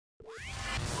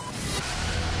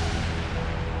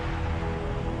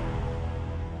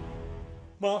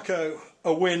Marco,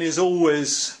 a win is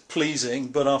always pleasing,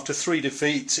 but after 3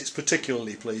 defeats it's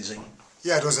particularly pleasing.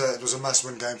 Yeah, it was a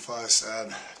must-win game for us,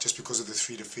 just because of the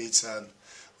 3 defeats.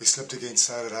 We slipped against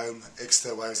Sale at home.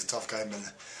 Exeter away was a tough game,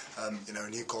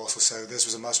 and Newcastle. So this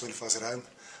was a must-win for us at home,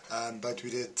 but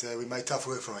we made tough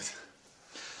work from it.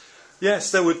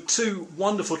 Yes, there were 2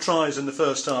 wonderful tries in the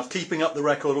first half, keeping up the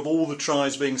record of all the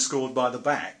tries being scored by the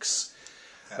backs.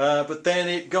 But then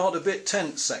it got a bit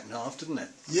tense second half, didn't it?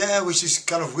 Yeah, which is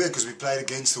kind of weird because we played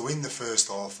against the wind the first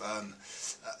half.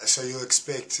 So you'll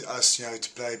expect us, to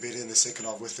play better in the second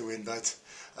half with the wind. But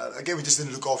again, we just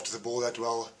didn't look after the ball that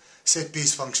well. Set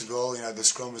piece functioned well. The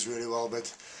scrum was really well.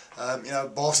 But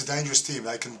Bath's a dangerous team.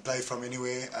 They can play from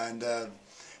anywhere, and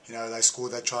they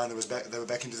scored that try and they were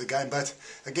back into the game. But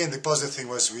again, the positive thing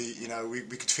was we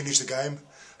could finish the game.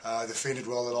 Defended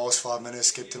well the last 5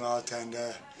 minutes, kept them out, and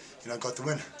got the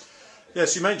win.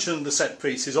 Yes, you mentioned the set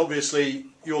pieces. Obviously,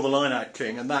 you're the line-out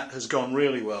king, and that has gone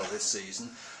really well this season.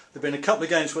 There have been a couple of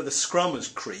games where the scrum has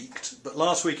creaked, but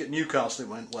last week at Newcastle it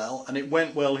went well, and it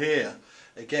went well here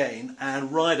again.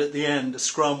 And right at the end, a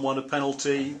scrum won a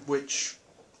penalty, which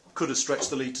could have stretched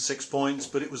the lead to 6 points,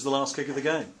 but it was the last kick of the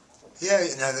game. Yeah,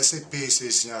 the set piece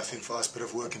is, I think for us, a bit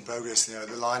of work in progress.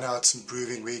 The line-out's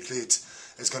improving weekly.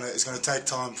 It's going to take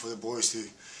time for the boys to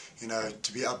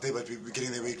be up there, but we're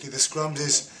getting there weekly. The scrums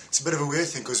it's a bit of a weird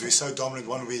thing because we're so dominant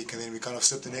one week and then we kind of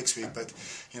slip the next week. But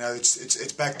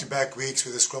it's back-to-back weeks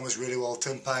where the scrum was really well.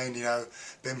 Tim Payne,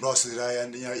 Ben Brosser today,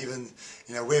 and even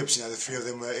Webbs. The 3 of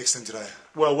them were excellent today.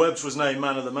 Well, Webbs was named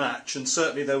man of the match, and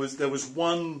certainly there was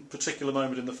one particular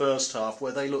moment in the first half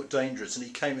where they looked dangerous, and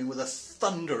he came in with a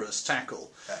thunderous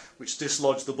tackle, which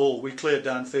dislodged the ball. We cleared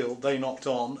downfield, they knocked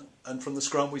on, and from the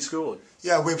scrum we scored.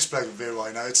 Yeah, Webb's played very well.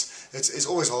 It's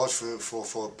always hard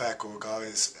for a pack or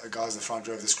guys in the front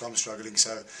row of the scrum struggling.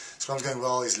 So scrum's going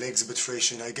well. His legs a bit fresh.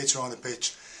 He gets around the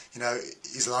pitch.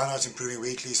 His line-out's improving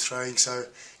weekly. He's throwing. So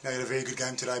he had a very good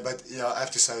game today. But I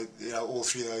have to say, all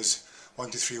 3 of those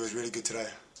 1 to 3 was really good today.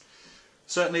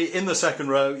 Certainly in the second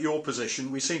row, your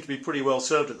position, we seem to be pretty well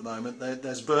served at the moment.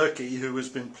 There's Berkey, who has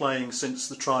been playing since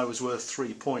the try was worth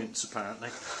 3 points, apparently.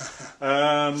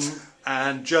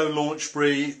 And Joe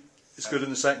Launchbury is good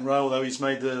in the second row, although he's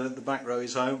made the back row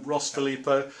his home. Ross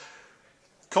Filippo.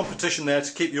 Competition there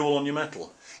to keep you all on your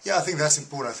mettle. Yeah, I think that's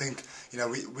important. I think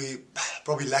we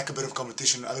probably lack a bit of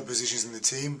competition in other positions in the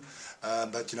team.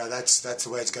 But that's the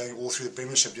way it's going all through the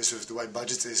Premiership, just with the way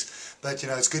budget is. But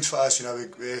it's good for us.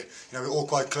 We're all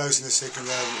quite close in the second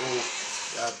row.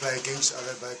 We all play against each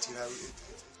other, but